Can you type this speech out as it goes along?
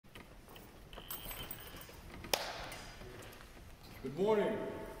Good morning.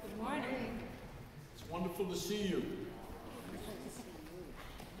 Good morning. It's wonderful to see you.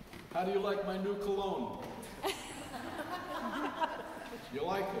 How do you like my new cologne? You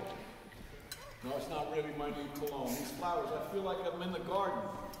like it? No, it's not really my new cologne. These flowers, I feel like I'm in the garden.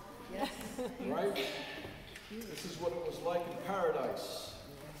 Yes. Right? This is what it was like in paradise.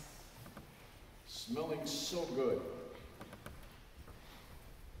 Smelling so good.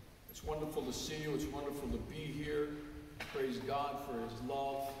 It's wonderful to see you. It's wonderful to be here. Praise God for His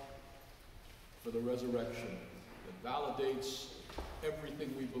love, for the resurrection that validates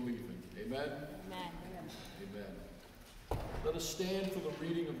everything we believe in. Amen? Amen. Amen. Let us stand for the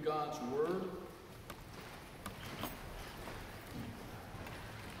reading of God's Word.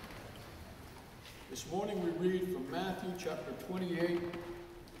 This morning we read from Matthew chapter 28,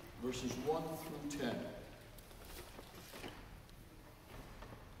 verses 1 through 10.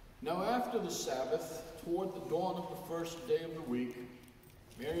 Now after the Sabbath, toward the dawn of the first day of the week,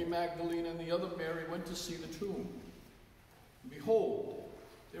 Mary Magdalene and the other Mary went to see the tomb. And behold,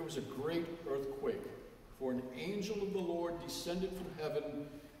 there was a great earthquake, for an angel of the Lord descended from heaven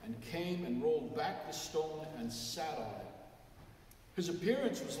and came and rolled back the stone and sat on it. His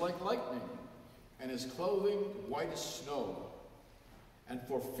appearance was like lightning, and his clothing white as snow. And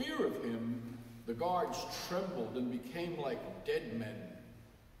for fear of him, the guards trembled and became like dead men.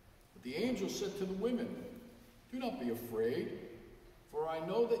 But the angel said to the women, "Do not be afraid, for I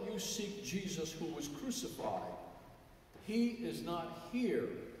know that you seek Jesus who was crucified. He is not here,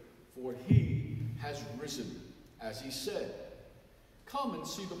 for he has risen, as he said. Come and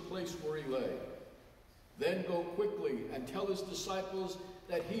see the place where he lay. Then go quickly and tell his disciples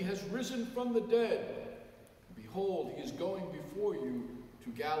that he has risen from the dead. Behold, he is going before you to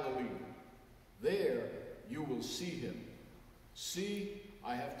Galilee. There you will see him. See,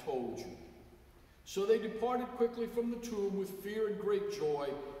 I have told you." So they departed quickly from the tomb with fear and great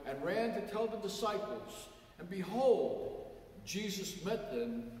joy, and ran to tell the disciples. And behold, Jesus met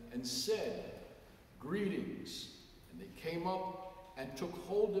them and said, "Greetings." And they came up and took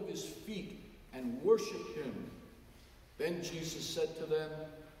hold of his feet and worshipped him. Then Jesus said to them,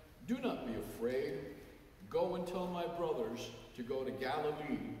 "Do not be afraid. Go and tell my brothers to go to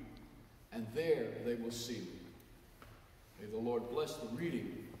Galilee, and there they will see me." May the Lord bless the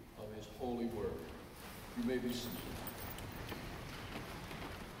reading of his holy word. You may be seated.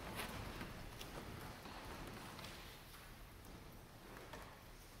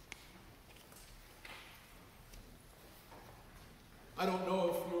 I don't know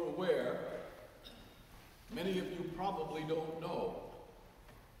if you're aware, many of you probably don't know.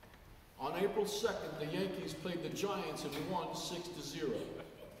 On April 2nd, the Yankees played the Giants and won 6-0.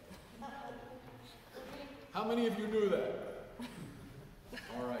 How many of you knew that?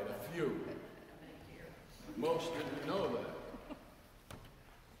 All right, a few. Most didn't know that.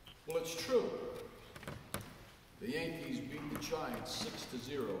 Well, it's true. The Yankees beat the Giants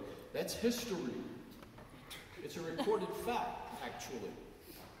 6-0. That's history. It's a recorded fact, actually.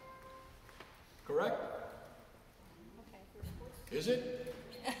 Correct? Is it?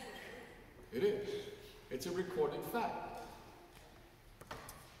 It is. It's a recorded fact.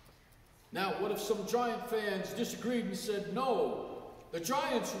 Now, what if some Giant fans disagreed and said, "No, the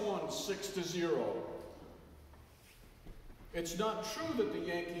Giants won 6-0. It's not true that the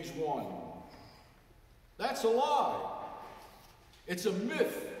Yankees won. That's a lie. It's a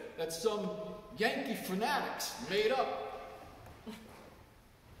myth that some Yankee fanatics made up."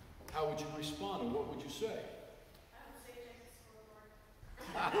 How would you respond, and what would you say? I would say check the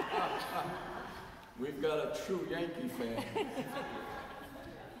scoreboard. We've got a true Yankee fan.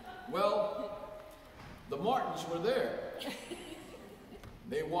 Well, the Martins were there.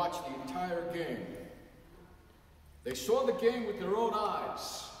 They watched the entire game. They saw the game with their own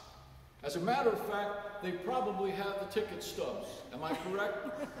eyes. As a matter of fact, they probably have the ticket stubs. Am I correct?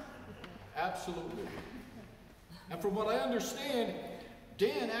 Absolutely. And from what I understand,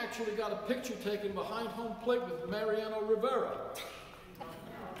 Dan actually got a picture taken behind home plate with Mariano Rivera.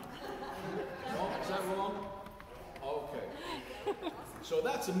 No, is that wrong? Okay. So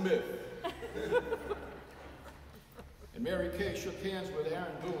that's a myth. And Mary Kay shook hands with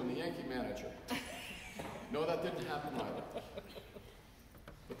Aaron Boone, the Yankee manager. No, that didn't happen either.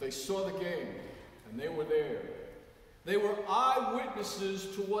 But they saw the game, and they were there. They were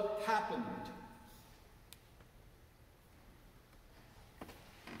eyewitnesses to what happened.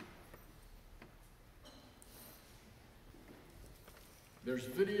 There's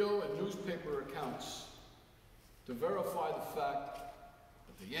video and newspaper accounts to verify the fact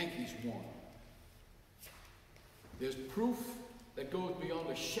that the Yankees won. There's proof that goes beyond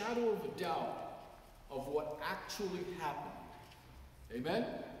a shadow of a doubt of what actually happened. Amen?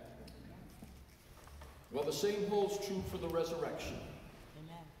 Well, the same holds true for the resurrection.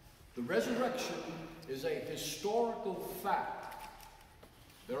 Amen. The resurrection is a historical fact.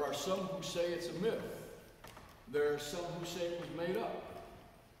 There are some who say it's a myth. There are some who say it was made up.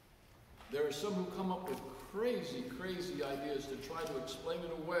 There are some who come up with crazy, crazy ideas to try to explain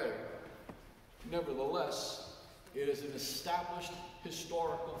it away. Nevertheless, it is an established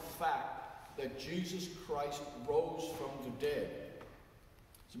historical fact that Jesus Christ rose from the dead.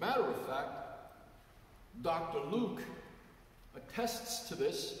 As a matter of fact, Dr. Luke attests to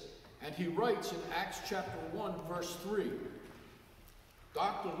this, and he writes in Acts chapter 1, verse 3.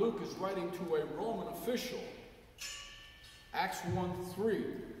 Dr. Luke is writing to a Roman official. Acts 1:3,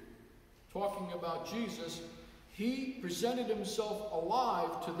 talking about Jesus. He presented himself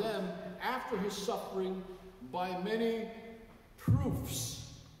alive to them after his suffering by many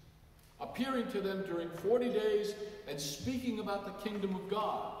proofs, appearing to them during 40 days and speaking about the kingdom of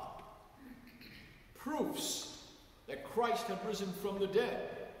God. Proofs that Christ had risen from the dead,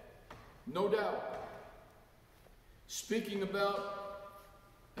 no doubt. Speaking about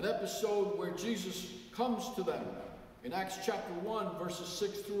an episode where Jesus comes to them in Acts chapter 1, verses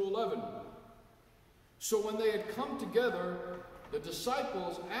 6 through 11. So when they had come together, the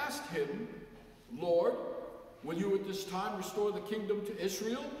disciples asked him, Lord, will you at this time restore the kingdom to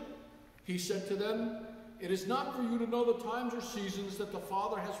Israel? He said to them, it is not for you to know the times or seasons that the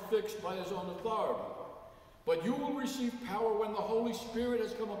Father has fixed by his own authority. But you will receive power when the Holy Spirit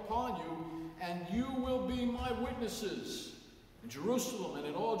has come upon you, and you will be my witnesses in Jerusalem and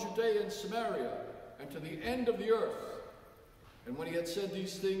in all Judea and Samaria and to the end of the earth. And when he had said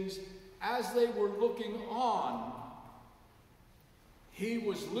these things, as they were looking on, he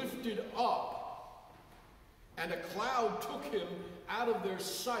was lifted up, and a cloud took him out of their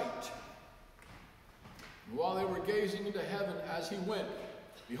sight. And while they were gazing into heaven as he went,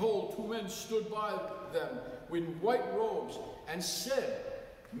 behold, two men stood by them with white robes and said,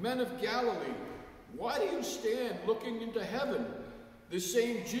 Men of Galilee, why do you stand looking into heaven? The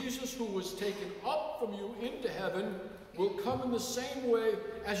same Jesus who was taken up from you into heaven will come in the same way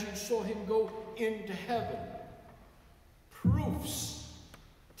as you saw him go into heaven. Proofs,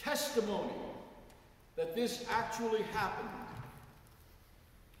 testimony that this actually happened.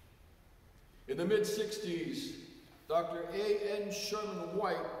 In the mid-60s, Dr. A.N. Sherman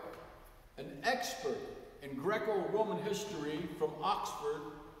White, an expert in Greco-Roman history from Oxford,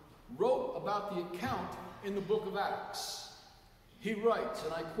 wrote about the account in the book of Acts. He writes,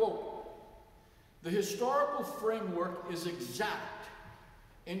 and I quote, the historical framework is exact.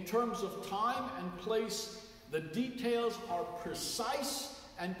 In terms of time and place, the details are precise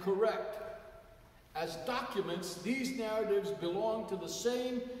and correct. As documents, these narratives belong to the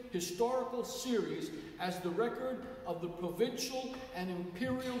same historical series as the record of the provincial and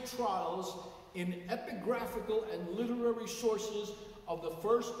imperial trials in epigraphical and literary sources of the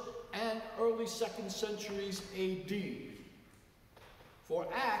 1st and early 2nd centuries A.D. For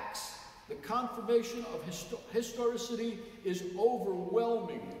Acts, the confirmation of historicity is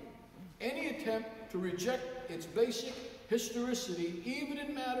overwhelming. Any attempt to reject its basic historicity, even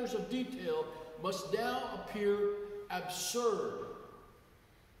in matters of detail, must now appear absurd.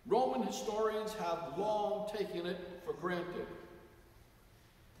 Roman historians have long taken it for granted.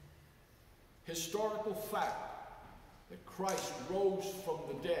 Historical fact that Christ rose from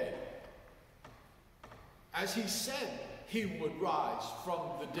the dead. As he said he would rise from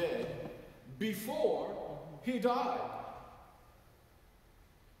the dead before he died.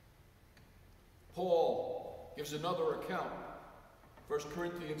 Paul gives another account. 1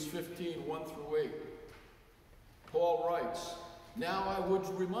 Corinthians 15, 1 through 8. Paul writes, Now I would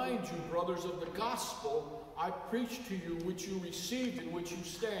remind you, brothers, of the gospel I preached to you, which you received, in which you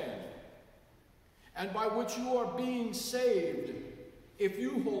stand, and by which you are being saved, if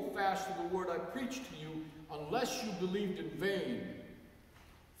you hold fast to the word I preached to you, unless you believed in vain.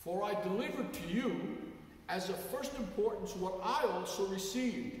 For I delivered to you, as of first importance, what I also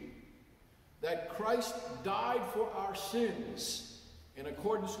received, that Christ died for our sins, in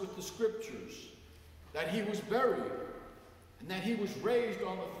accordance with the Scriptures, that he was buried, and that he was raised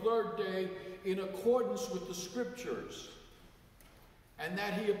on the 3rd day in accordance with the Scriptures, and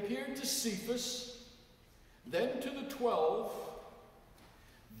that he appeared to Cephas, then to the 12,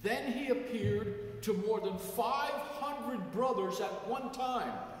 then he appeared to more than 500 brothers at one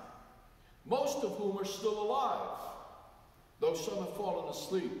time, most of whom are still alive, though some have fallen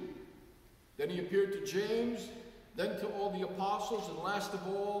asleep. Then he appeared to James, then to all the apostles, and last of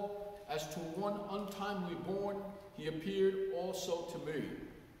all, as to one untimely born, he appeared also to me.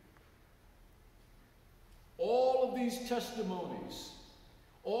 All of these testimonies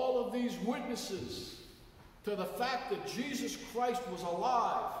All of these witnesses to the fact that Jesus Christ was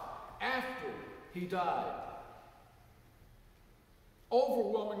alive after he died.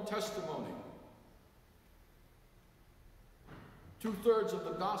 Overwhelming testimony. 2/3 of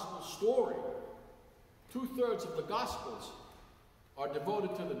the gospel story, 2/3 of the gospels are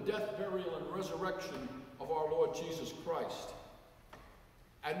devoted to the death, burial, and resurrection of our Lord Jesus Christ.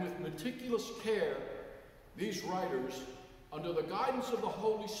 And with meticulous care, these writers, under the guidance of the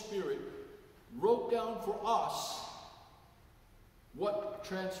Holy Spirit, wrote down for us what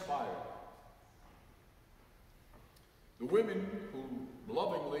transpired. The women who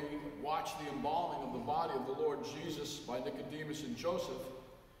lovingly watched the embalming of the body of the Lord Jesus by Nicodemus and Joseph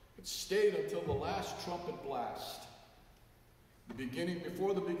had stayed until the last trumpet blast,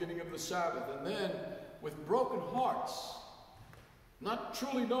 before the beginning of the Sabbath, and then with broken hearts, not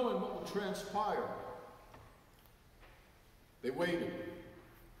truly knowing what would transpire, they waited.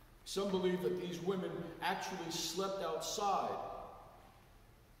 Some believe that these women actually slept outside,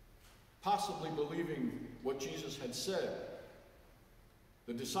 possibly believing what Jesus had said.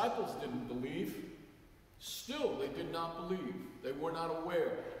 The disciples didn't believe. Still, they did not believe. They were not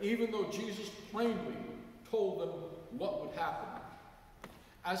aware, even though Jesus plainly told them what would happen.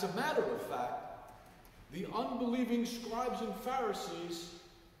 As a matter of fact, the unbelieving scribes and Pharisees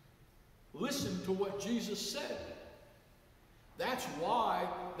listened to what Jesus said. That's why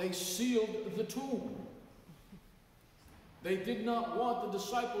they sealed the tomb. They did not want the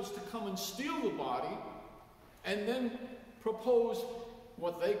disciples to come and steal the body and then propose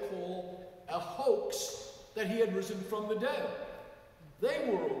what they call a hoax that he had risen from the dead. They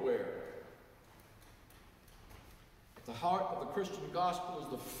were aware. At the heart of the Christian gospel is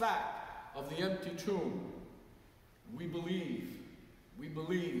the fact of the empty tomb. We believe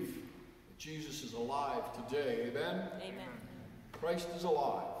that Jesus is alive today. Amen? Amen. Christ is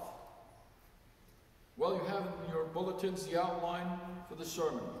alive. Well, you have in your bulletins the outline for the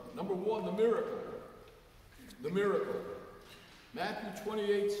sermon. Number 1, the miracle. The miracle. Matthew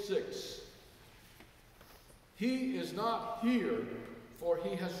 28:6. He is not here, for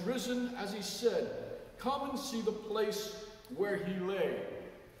he has risen, as he said. Come and see the place where he lay.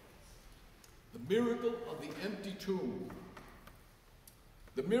 The miracle of the empty tomb.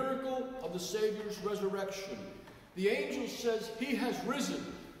 The miracle of the Savior's resurrection. The angel says he has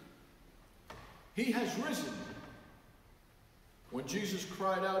risen. He has risen. When Jesus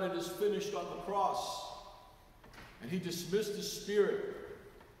cried out, "It is finished," on the cross, and he dismissed his spirit,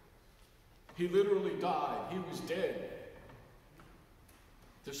 he literally died. He was dead.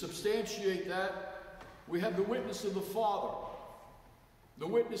 To substantiate that, we have the witness of the Father. The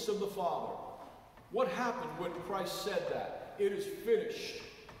witness of the Father. What happened when Christ said that? It is finished.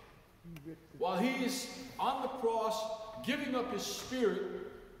 While he is on the cross giving up his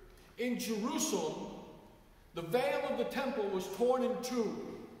spirit, in Jerusalem, the veil of the temple was torn in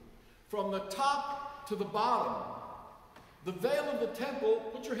two, from the top to the bottom. The veil of the temple,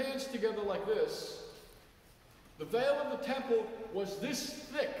 put your hands together like this. The veil of the temple was this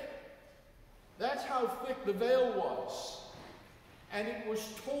thick. That's how thick the veil was. And it was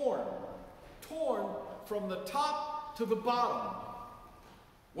torn from the top to the bottom.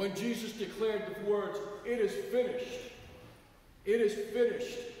 When Jesus declared the words, "It is finished." It is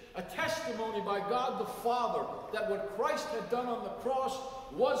finished. A testimony by God the Father that what Christ had done on the cross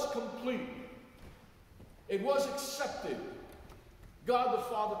was complete. It was accepted. God the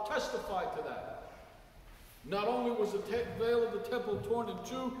Father testified to that. Not only was the veil of the temple torn in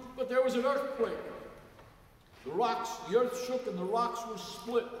two, but there was an earthquake. The earth shook and the rocks were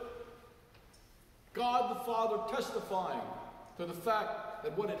split. God the Father testifying to the fact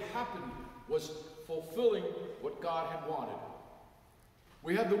that what had happened was fulfilling what God had wanted.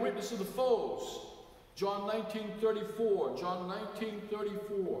 We have the witness of the foes. John 19:34. John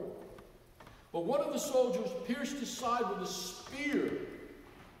 19:34. But one of the soldiers pierced his side with a spear,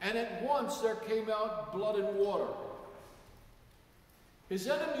 and at once there came out blood and water. His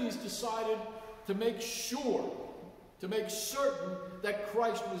enemies decided to make certain that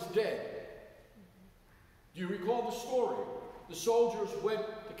Christ was dead. Do you recall the story? The soldiers went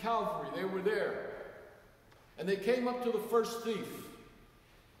to Calvary. They were there. And they came up to the first thief.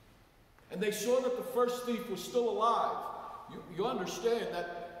 And they saw that the first thief was still alive. You understand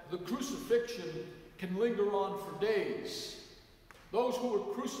that the crucifixion can linger on for days. Those who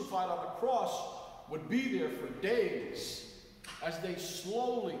were crucified on the cross would be there for days as they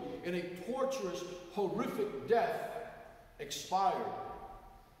slowly, in a torturous, horrific death, expired.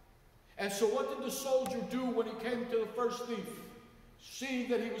 And so what did the soldier do when he came to the first thief? Seeing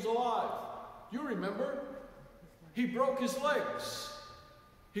that he was alive. You remember? He broke his legs.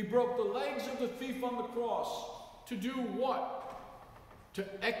 He broke the legs of the thief on the cross to do what?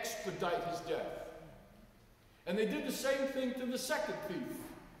 To expedite his death. And they did the same thing to the second thief.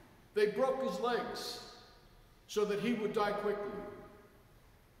 They broke his legs so that he would die quickly.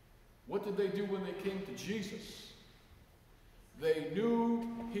 What did they do when they came to Jesus? They knew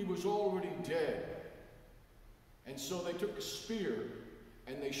he was already dead. And so they took a spear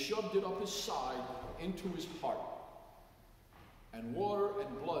and they shoved it up his side into his heart. And water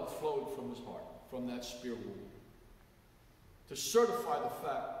and blood flowed from his heart, from that spear wound, to certify the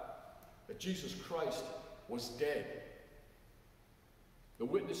fact that Jesus Christ was dead. The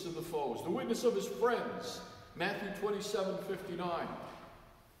witness of the foes, the witness of his friends. Matthew 27:59.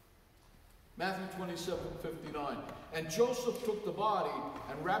 Matthew 27:59. And Joseph took the body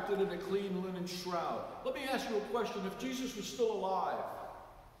and wrapped it in a clean linen shroud. Let me ask you a question. If Jesus was still alive,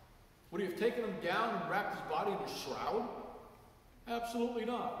 would he have taken him down and wrapped his body in a shroud? Absolutely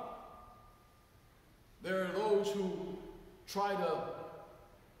not. There are those who try to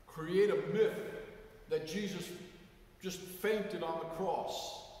create a myth that Jesus just fainted on the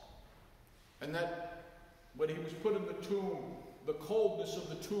cross, and that when he was put in the tomb, the coldness of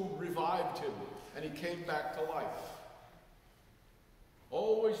the tomb revived him, and he came back to life.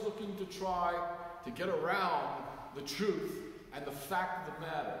 Always looking to try to get around the truth and the fact of the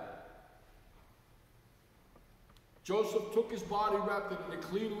matter. Joseph took his body, wrapped it in a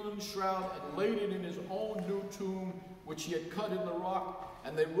clean linen shroud, and laid it in his own new tomb, which he had cut in the rock.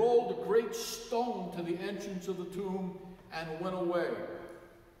 And they rolled a great stone to the entrance of the tomb and went away.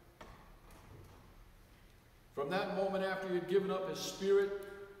 From that moment after he had given up his spirit,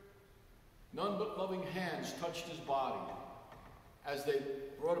 none but loving hands touched his body as they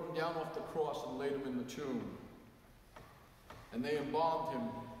brought him down off the cross and laid him in the tomb. And they embalmed him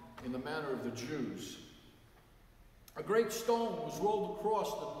in the manner of the Jews. A great stone was rolled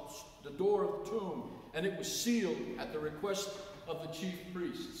across the door of the tomb, and it was sealed at the request of the chief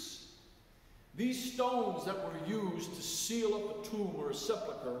priests. These stones that were used to seal up a tomb or a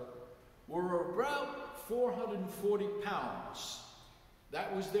sepulcher were about 440 pounds.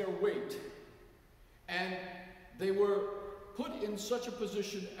 That was their weight. And they were put in such a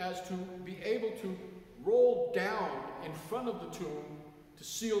position as to be able to roll down in front of the tomb to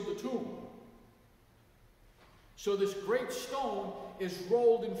seal the tomb. So this great stone is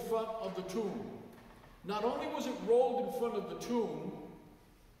rolled in front of the tomb. Not only was it rolled in front of the tomb,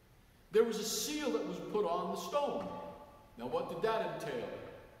 there was a seal that was put on the stone. Now what did that entail?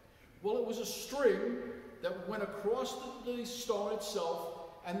 Well, it was a string that went across the stone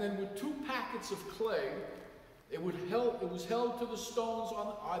itself, and then with two packets of clay, it was held to the stones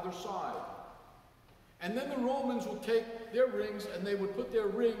on either side. And then the Romans would take their rings and they would put their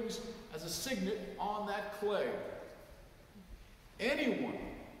rings as a signet on that clay. Anyone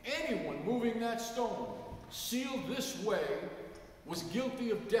moving that stone sealed this way was guilty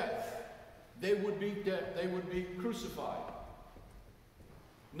of death. They would be dead. They would be crucified.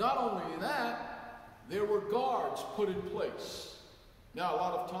 Not only that, there were guards put in place. Now, a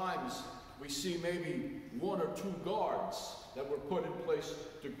lot of times we see maybe one or two guards that were put in place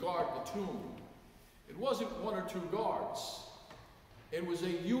to guard the tomb. It wasn't one or two guards. It was a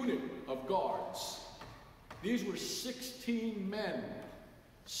unit of guards. These were 16 men,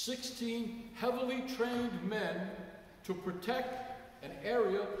 16 heavily trained men to protect an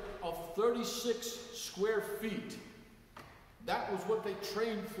area of 36 square feet. That was what they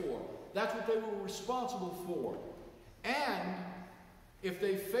trained for. That's what they were responsible for. And if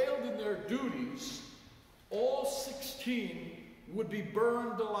they failed in their duties, all 16 would be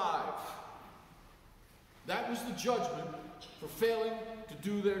burned alive. That was the judgment for failing to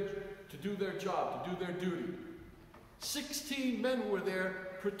do their job, to do their duty. 16 men were there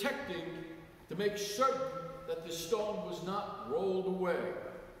protecting to make certain that the stone was not rolled away.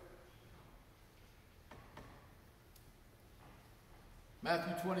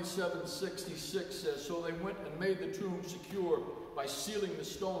 Matthew 27:66 says, "So they went and made the tomb secure by sealing the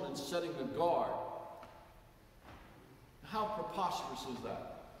stone and setting a guard." How preposterous is that?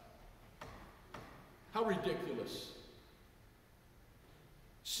 How ridiculous.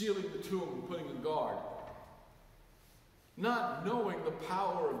 Sealing the tomb and putting a guard. Not knowing the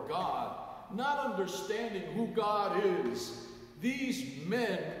power of God, not understanding who God is, these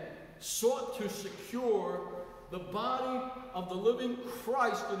men sought to secure the body of the living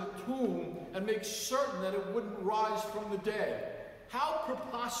Christ in a tomb and make certain that it wouldn't rise from the dead. How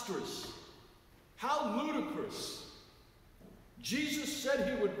preposterous. How ludicrous. Jesus said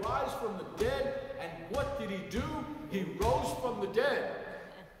he would rise from the dead, and what did he do? He rose from the dead.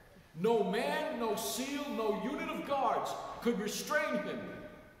 No man, no seal, no unit of guards could restrain him.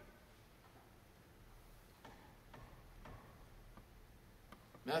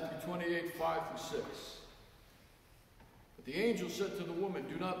 Matthew 28, 5 through 6. But the angel said to the woman,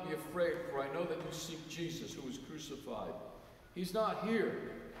 "Do not be afraid, for I know that you seek Jesus who was crucified. He's not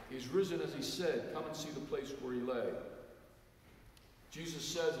here. He's risen as he said. Come and see the place where he lay." Jesus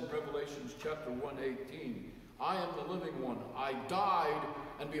says in Revelation chapter 1:18, "I am the living one. I died,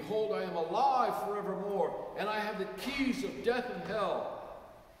 and behold, I am alive forevermore, and I have the keys of death and hell."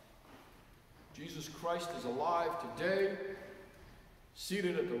 Jesus Christ is alive today,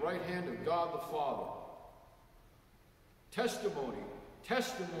 seated at the right hand of God the Father. Testimony,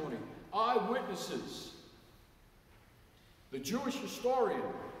 testimony, eyewitnesses. The Jewish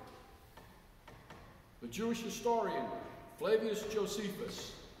historian, Flavius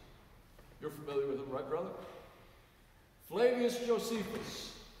Josephus. You're familiar with him, right, brother? Flavius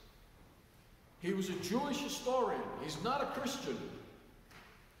Josephus. He was a Jewish historian. He's not a Christian.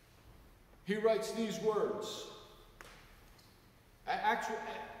 He writes these words. Actually,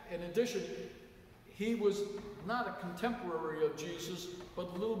 in addition, he was not a contemporary of Jesus, but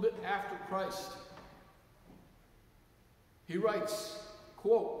a little bit after Christ. He writes,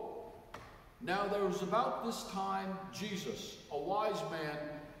 quote, "Now there was about this time Jesus, a wise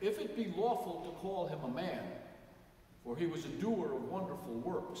man, if it be lawful to call him a man, for he was a doer of wonderful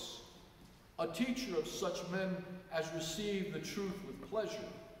works, a teacher of such men as receive the truth with pleasure.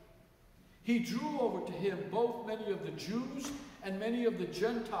 He drew over to him both many of the Jews and many of the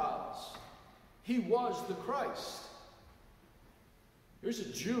Gentiles. He was the Christ." Here's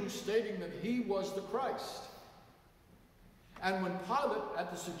a Jew stating that he was the Christ. "And when Pilate,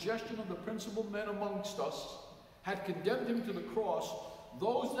 at the suggestion of the principal men amongst us, had condemned him to the cross,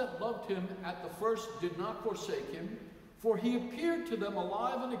 those that loved him at the first did not forsake him, for he appeared to them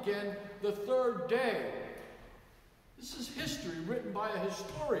alive and again the third day." This is history written by a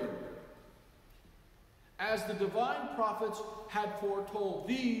historian. "As the divine prophets had foretold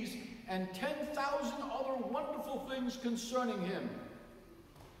these and 10,000 other wonderful things concerning him.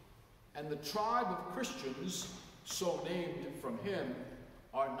 And the tribe of Christians, so named from him,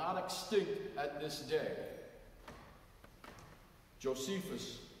 are not extinct at this day."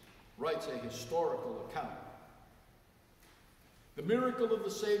 Josephus writes a historical account. The miracle of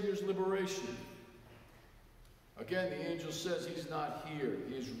the Savior's liberation. Again, the angel says he's not here.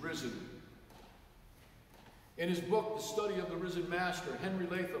 He is risen. In his book, The Study of the Risen Master, Henry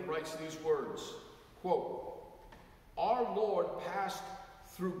Latham writes these words, quote, "Our Lord passed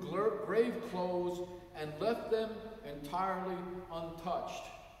through grave clothes and left them entirely untouched."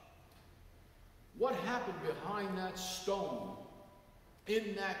 What happened behind that stone,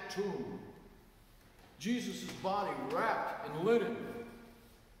 in that tomb? Jesus' body wrapped in linen.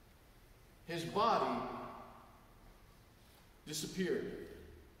 His body disappeared.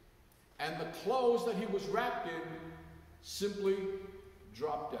 And the clothes that he was wrapped in simply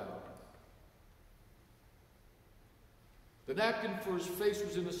dropped out. The napkin for his face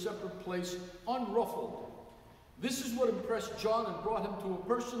was in a separate place, unruffled. This is what impressed John and brought him to a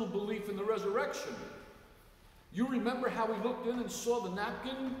personal belief in the resurrection. You remember how he looked in and saw the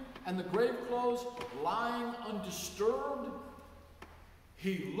napkin and the grave clothes lying undisturbed?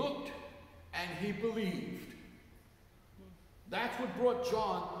 He looked and he believed. That's what brought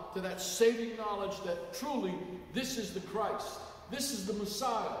John to that saving knowledge that truly this is the Christ, this is the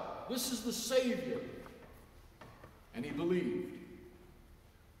Messiah, this is the Savior. And he believed.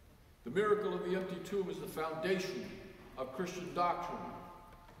 The miracle of the empty tomb is the foundation of Christian doctrine.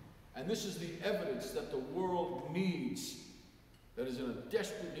 And this is the evidence that the world needs, that is in a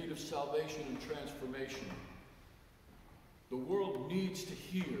desperate need of salvation and transformation. The world needs to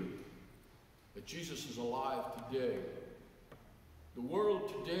hear that Jesus is alive today. The world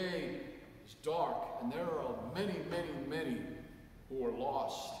today is dark, and there are many, many, many who are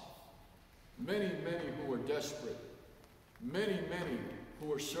lost. Many, many who are desperate. Many, many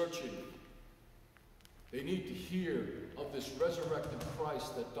who are searching. They need to hear of this resurrected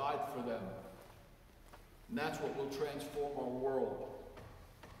Christ that died for them. And that's what will transform our world.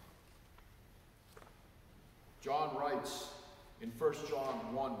 John writes in 1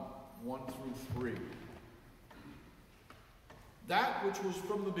 John 1 through 3. That which was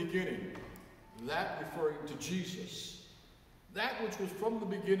from the beginning, that referring to Jesus, that which was from the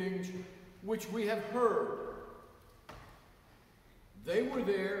beginning, which we have heard. They were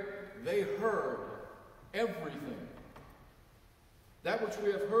there, they heard everything. That which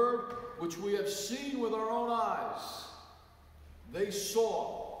we have heard, which we have seen with our own eyes, they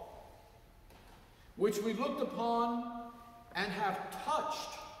saw, which we looked upon and have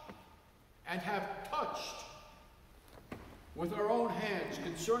touched with our own hands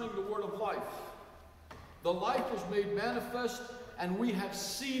concerning the word of life. The life was made manifest, and we have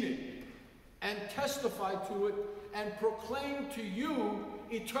seen it, and testified to it, and proclaimed to you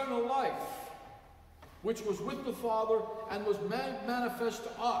eternal life, which was with the Father and was manifest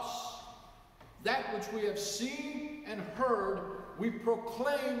to us. That which we have seen and heard, we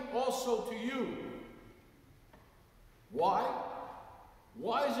proclaim also to you. Why?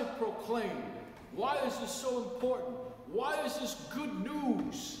 Why is it proclaimed? Why is this so important? Why is this good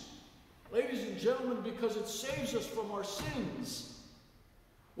news? Ladies and gentlemen, because it saves us from our sins.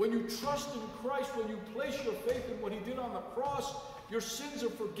 When you trust in Christ, when you place your faith in what He did on the cross, your sins are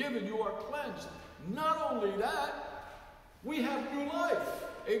forgiven, you are cleansed. Not only that, we have new life.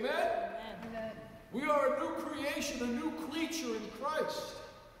 Amen? Amen. We are a new creation, a new creature in Christ.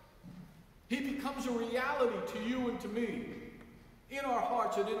 He becomes a reality to you and to me, in our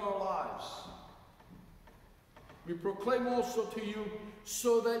hearts and in our lives. We proclaim also to you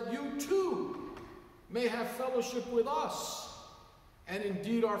so that you too may have fellowship with us. And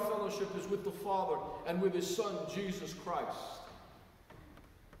indeed our fellowship is with the Father and with His Son, Jesus Christ.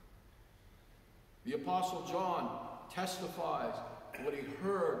 The Apostle John testifies what he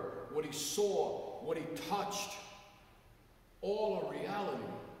heard, what he saw, what he touched. All a reality.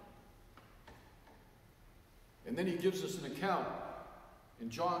 And then he gives us an account in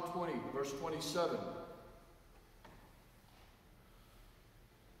John 20, verse 27.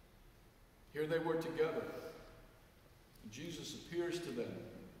 Here they were together. And Jesus appears to them.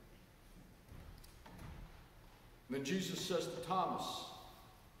 And then Jesus says to Thomas,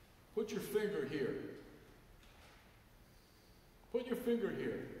 put your finger here. Put your finger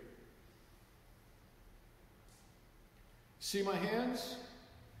here. See my hands?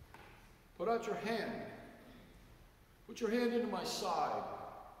 Put out your hand. Put your hand into my side.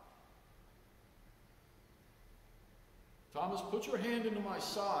 Thomas, put your hand into my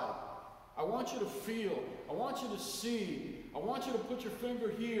side. I want you to feel. I want you to see. I want you to put your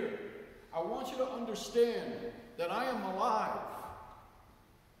finger here. I want you to understand that I am alive.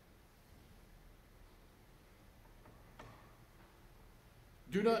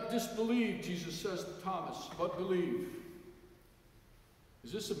 Do not disbelieve, Jesus says to Thomas, but believe.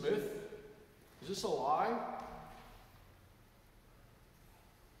 Is this a myth? Is this a lie?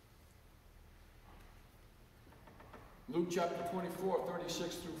 Luke chapter 24,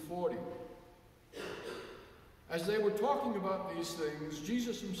 36 through 40. As they were talking about these things,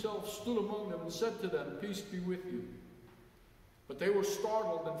 Jesus himself stood among them and said to them, peace be with you. But they were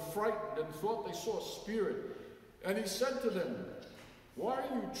startled and frightened and thought they saw a spirit. And he said to them, why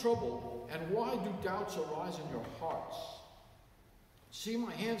are you troubled, and why do doubts arise in your hearts? See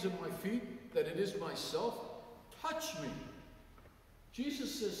my hands and my feet, that it is myself? Touch me.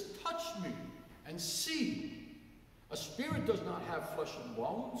 Jesus says, touch me and see. A spirit does not have flesh and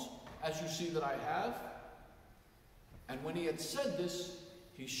bones, as you see that I have. And when he had said this,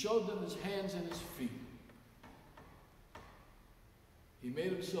 he showed them his hands and his feet. He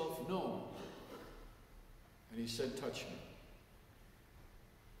made himself known. And he said, touch me.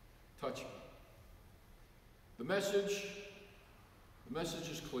 Touch me. The message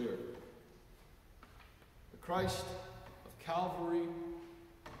is clear. The Christ of Calvary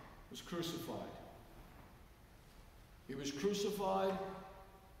was crucified. He was crucified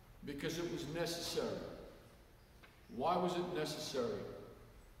because it was necessary. Why was it necessary?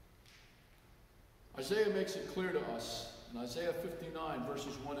 Isaiah makes it clear to us in Isaiah 59,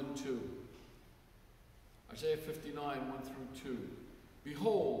 verses 1 and 2. Isaiah 59, 1 through 2.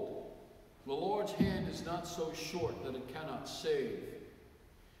 Behold, the Lord's hand is not so short that it cannot save,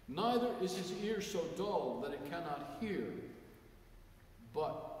 neither is his ear so dull that it cannot hear.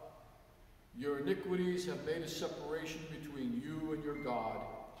 But your iniquities have made a separation between you and your God,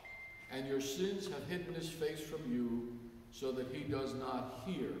 and your sins have hidden his face from you, so that he does not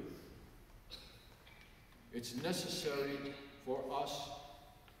hear. It's necessary for us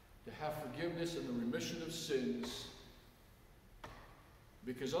to have forgiveness and the remission of sins,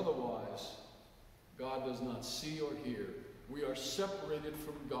 because otherwise, God does not see or hear. We are separated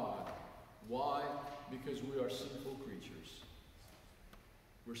from God. Why? Because we are sinful creatures.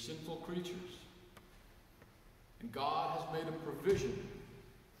 We're sinful creatures. And God has made a provision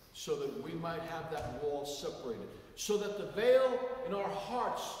so that we might have that wall separated, so that the veil in our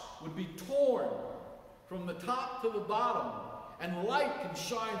hearts would be torn from the top to the bottom, and light can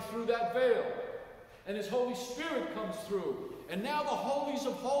shine through that veil, and his Holy Spirit comes through, and now the holies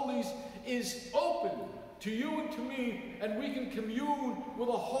of holies is open to you and to me, and we can commune with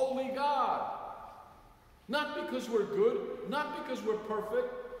a holy God. Not because we're good, not because we're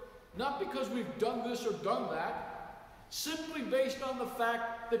perfect, not because we've done this or done that, simply based on the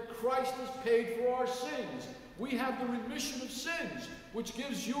fact that Christ has paid for our sins. We have the remission of sins, which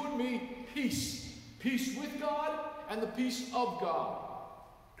gives you and me peace. Peace with God and the peace of God.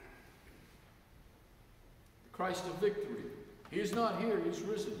 The Christ of victory. He is not here, he is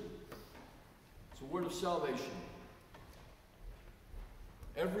risen. It's a word of salvation.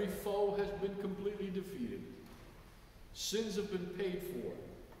 Every foe has been completely defeated. Sins have been paid for.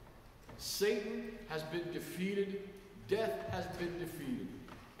 Satan has been defeated. Death has been defeated.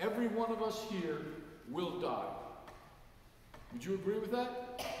 Every one of us here will die. Would you agree with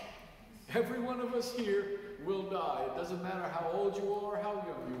that? Every one of us here will die. It doesn't matter how old you are, how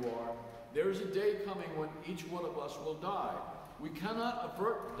young you are. There is a day coming when each one of us will die. We cannot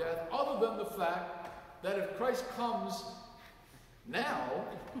avert death other than the fact that if Christ comes now,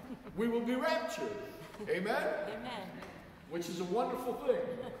 we will be raptured. Amen? Amen. Which is a wonderful thing.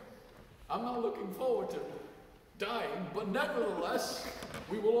 I'm not looking forward to dying, but nevertheless,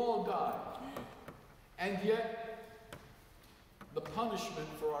 we will all die. And yet, the punishment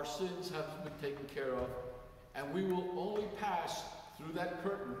for our sins has been taken care of, and we will only pass through that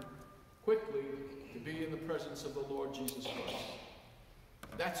curtain quickly to be in the presence of the Lord Jesus Christ.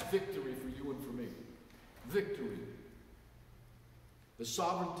 That's victory for you and for me. Victory. The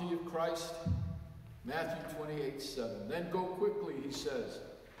sovereignty of Christ, Matthew 28:7. Then go quickly, he says,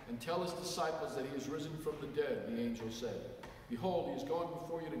 and tell his disciples that he is risen from the dead, the angel said. Behold, he is going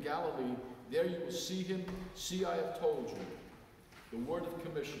before you to Galilee. There you will see him. See, I have told you. The word of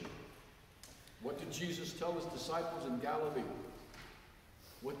commission. What did Jesus tell his disciples in Galilee?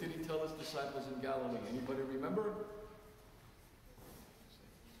 What did he tell his disciples in Galilee? Anybody remember?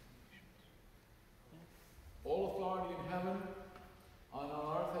 All authority in heaven and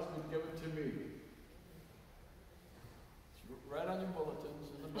on earth has been given to me. It's right on your bulletins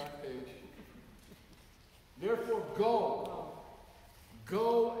in the back page. Therefore, go.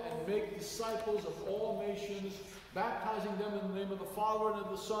 Go and make disciples of all nations, baptizing them in the name of the Father and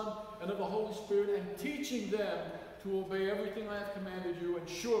of the Son and of the Holy Spirit, and teaching them to obey everything I have commanded you, and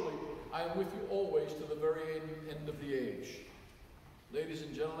surely I am with you always to the very end of the age. Ladies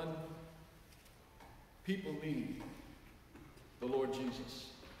and gentlemen, people need the Lord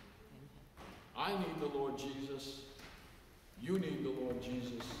Jesus. I need the Lord Jesus. You need the Lord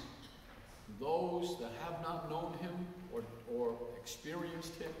Jesus. Those that have not known him or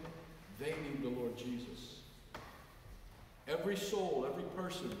experienced him, they need the Lord Jesus. Every soul, every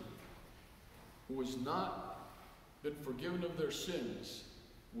person who has not been forgiven of their sins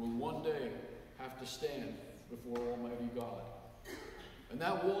will one day have to stand before Almighty God. And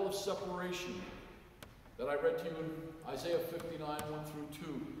that wall of separation that I read to you in Isaiah 59, 1 through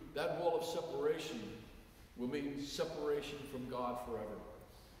 2, that wall of separation will mean separation from God forever.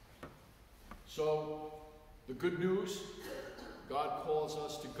 So, the good news, God calls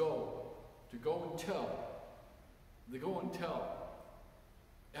us to go and tell,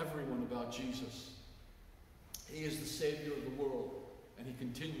 everyone about Jesus. He is the Savior of the world, and he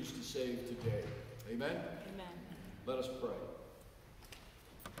continues to save today. Amen? Amen. Let us pray.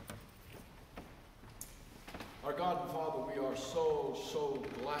 Our God and Father, we are so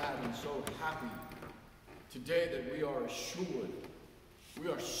glad and so happy today that we are assured, we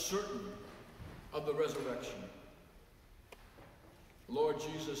are certain of the resurrection. Lord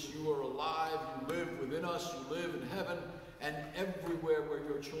Jesus, you are alive, you live within us, you live in heaven, and everywhere where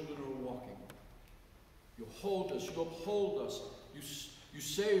your children are walking. You hold us, you uphold us, you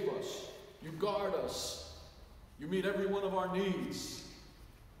save us, you guard us, you meet every one of our needs.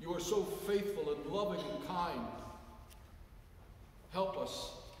 You are so faithful and loving and kind. Help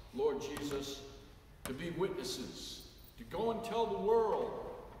us, Lord Jesus, to be witnesses, to go and tell the world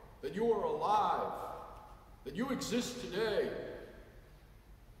that you are alive, that you exist today,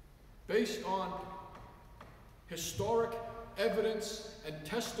 based on historic evidence and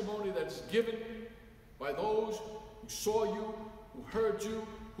testimony that is given by those who saw you, who heard you,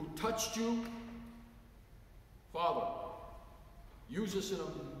 who touched you. Father, use us in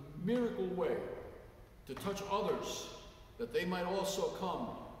a miracle way to touch others, that they might also come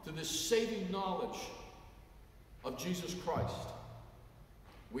to this saving knowledge of Jesus Christ.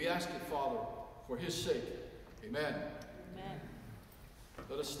 We ask it, Father, for his sake. Amen. Amen.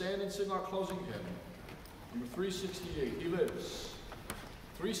 Let us stand and sing our closing hymn. Number 368, He Lives.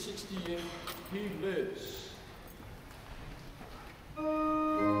 368, He Lives.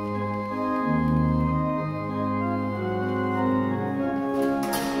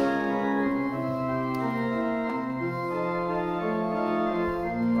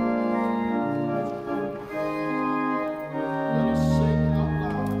 Let us sing out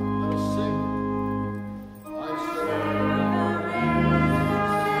loud. Let us sing. I say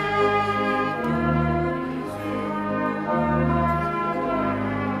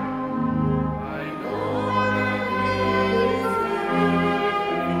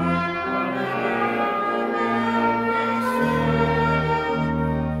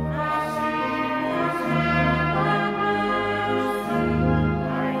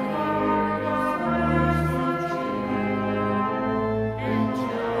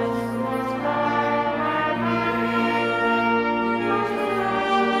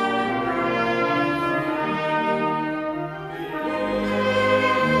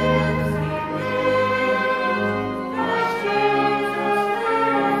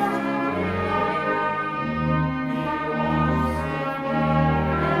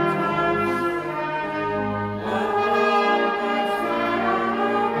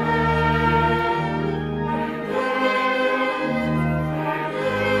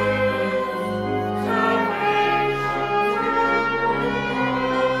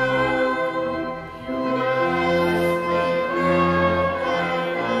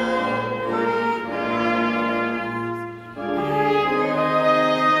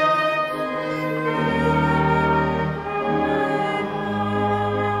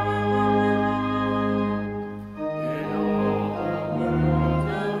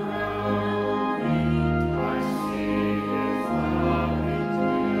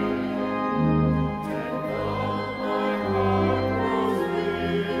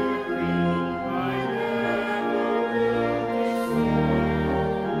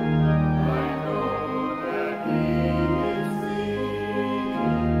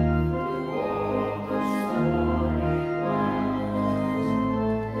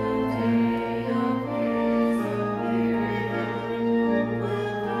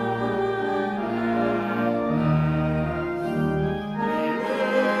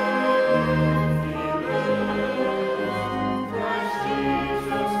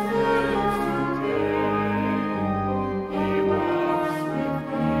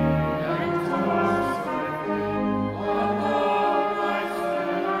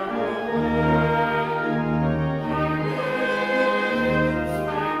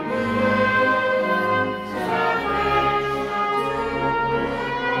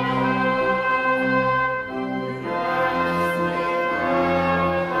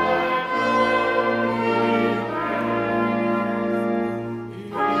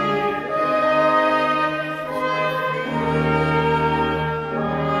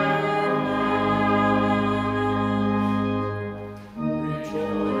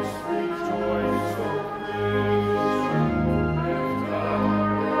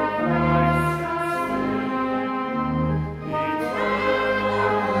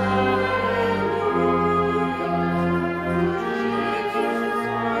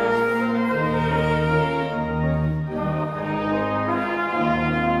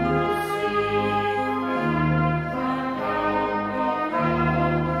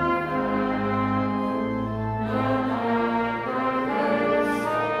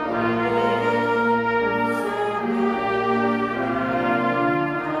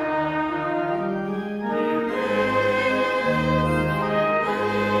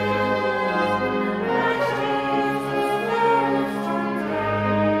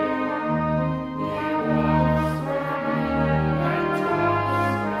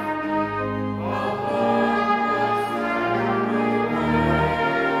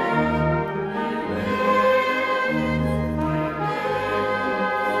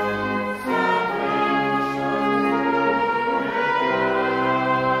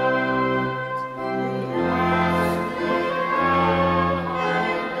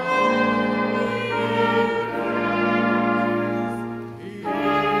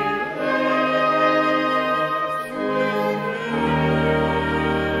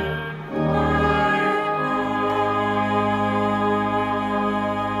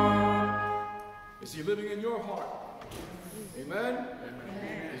your heart. Amen?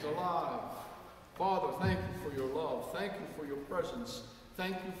 Amen. He's alive. Father, thank you for your love. Thank you for your presence.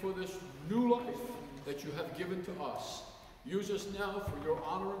 Thank you for this new life that you have given to us. Use us now for your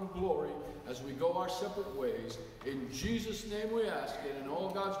honor and glory as we go our separate ways. In Jesus' name we ask it. And all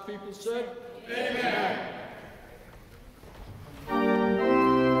God's people said, Amen. Amen.